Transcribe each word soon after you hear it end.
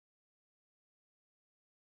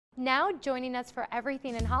Now joining us for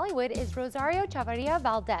everything in Hollywood is Rosario Chavarria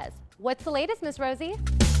Valdez. What's the latest, Miss Rosie?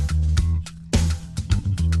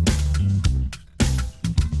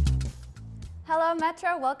 Hello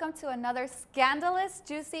Metro, welcome to another scandalous,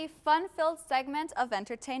 juicy, fun-filled segment of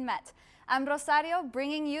EntertainMET. I'm Rosario,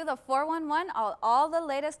 bringing you the 411 on all the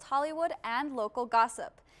latest Hollywood and local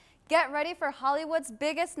gossip. Get ready for Hollywood's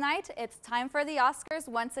biggest night. It's time for the Oscars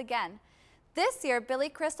once again. This year, Billy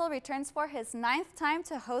Crystal returns for his 9th time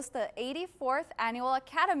to host the 84th Annual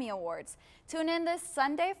Academy Awards. Tune in this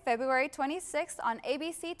Sunday, February 26th on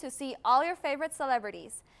ABC to see all your favorite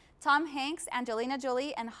celebrities. Tom Hanks, Angelina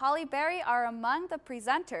Jolie, and Halle Berry are among the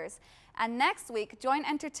presenters. And next week, join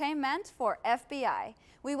EntertainMET for FBI.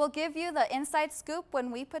 We will give you the inside scoop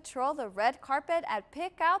when we patrol the red carpet and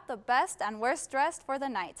pick out the best and worst dressed for the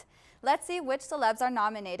night. Let's see which celebs are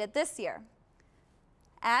nominated this year.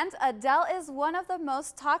 And Adele is one of the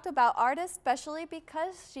most talked about artists, especially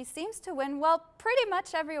because she seems to win, well, pretty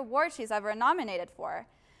much every award she's ever nominated for.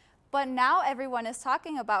 But now everyone is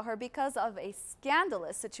talking about her because of a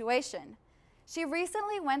scandalous situation. She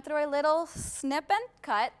recently went through a little snip and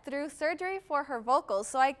cut through surgery for her vocals,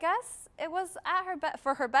 so I guess it was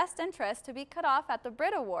for her best interest to be cut off at the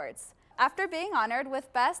Brit Awards. After being honored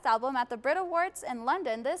with Best Album at the Brit Awards in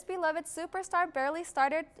London, this beloved superstar barely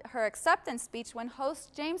started her acceptance speech when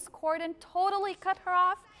host James Corden totally cut her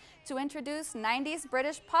off to introduce 90s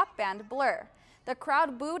British pop band Blur. The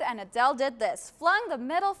crowd booed and Adele did this, flung the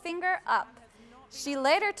middle finger up. She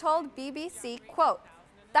later told BBC, quote,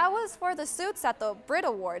 "That was for the suits at the Brit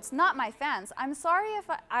Awards, not my fans. I'm sorry if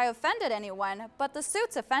I offended anyone, but the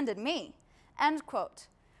suits offended me," end quote.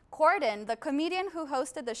 Corden, the comedian who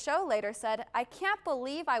hosted the show, later said, "I can't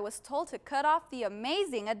believe I was told to cut off the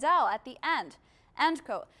amazing Adele at the end," end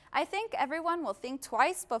quote. I think everyone will think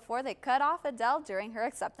twice before they cut off Adele during her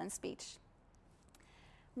acceptance speech.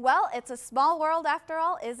 Well, it's a small world after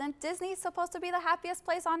all. Isn't Disney supposed to be the happiest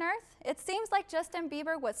place on earth? It seems like Justin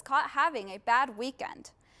Bieber was caught having a bad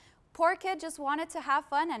weekend. Poor kid just wanted to have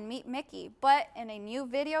fun and meet Mickey, but in a new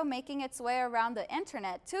video making its way around the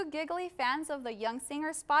internet, two giggly fans of the young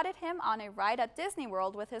singer spotted him on a ride at Disney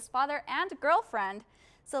World with his father and girlfriend,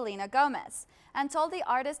 Selena Gomez, and told the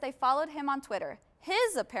artist they followed him on Twitter.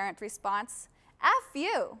 His apparent response, "F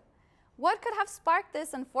you." What could have sparked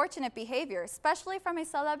this unfortunate behavior, especially from a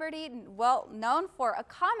celebrity well known for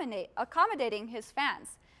accommodating his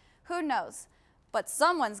fans? Who knows? But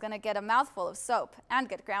someone's gonna get a mouthful of soap and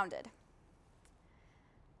get grounded.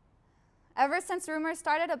 Ever since rumors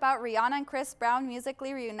started about Rihanna and Chris Brown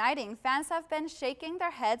musically reuniting, fans have been shaking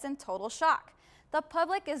their heads in total shock. The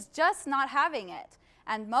public is just not having it,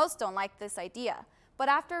 and most don't like this idea. But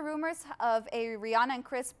after rumors of a Rihanna and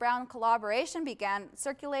Chris Brown collaboration began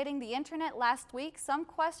circulating the internet last week, some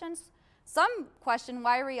question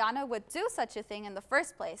why Rihanna would do such a thing in the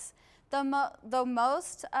first place. Though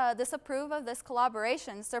most disapprove of this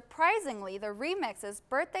collaboration, surprisingly, the remixes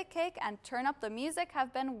Birthday Cake and Turn Up the Music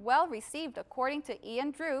have been well received, according to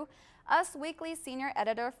Ian Drew, Us Weekly's senior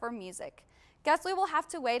editor for music. Guess we will have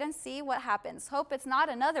to wait and see what happens. Hope it's not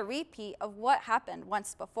another repeat of what happened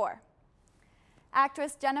once before.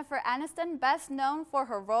 Actress Jennifer Aniston, best known for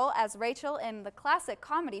her role as Rachel in the classic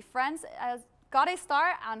comedy Friends, got a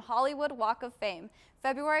star on Hollywood Walk of Fame,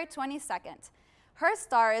 February 22nd. Her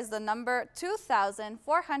star is the number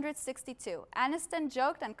 2,462. Aniston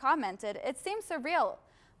joked and commented, "It seems surreal,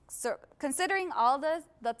 considering all the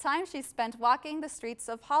time she spent walking the streets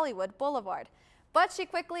of Hollywood Boulevard." But she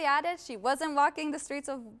quickly added she wasn't walking the streets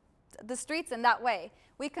in that way.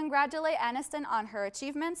 We congratulate Aniston on her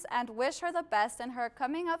achievements and wish her the best in her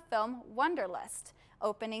coming-up film Wanderlust,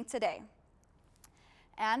 opening today.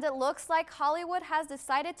 And it looks like Hollywood has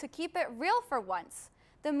decided to keep it real for once.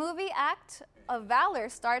 The movie Act of Valor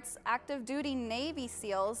starts active duty Navy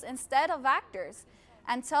SEALs instead of actors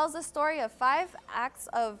and tells the story of 5 acts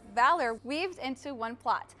of valor weaved into one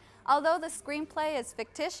plot. Although the screenplay is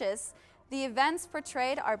fictitious, the events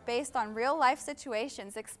portrayed are based on real-life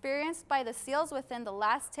situations experienced by the SEALs within the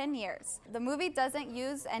last 10 years. The movie doesn't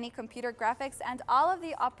use any computer graphics, and all of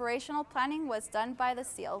the operational planning was done by the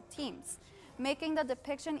SEAL teams, making the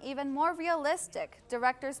depiction even more realistic.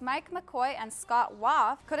 Directors Mike McCoy and Scott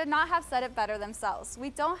Waugh could not have said it better themselves.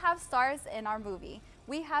 "We don't have stars in our movie.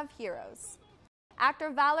 We have heroes." Act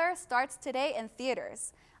of Valor starts today in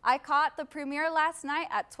theaters. I caught the premiere last night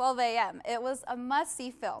at 12 a.m. It was a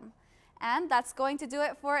must-see film. And that's going to do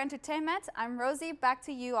it for EntertainMET. I'm Rosie, back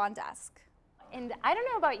to you on desk. And I don't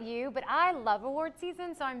know about you, but I love award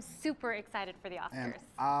season, so I'm super excited for the Oscars. And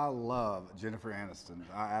I love Jennifer Aniston.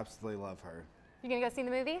 I absolutely love her. You gonna go see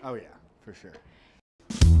the movie? Oh yeah, for sure.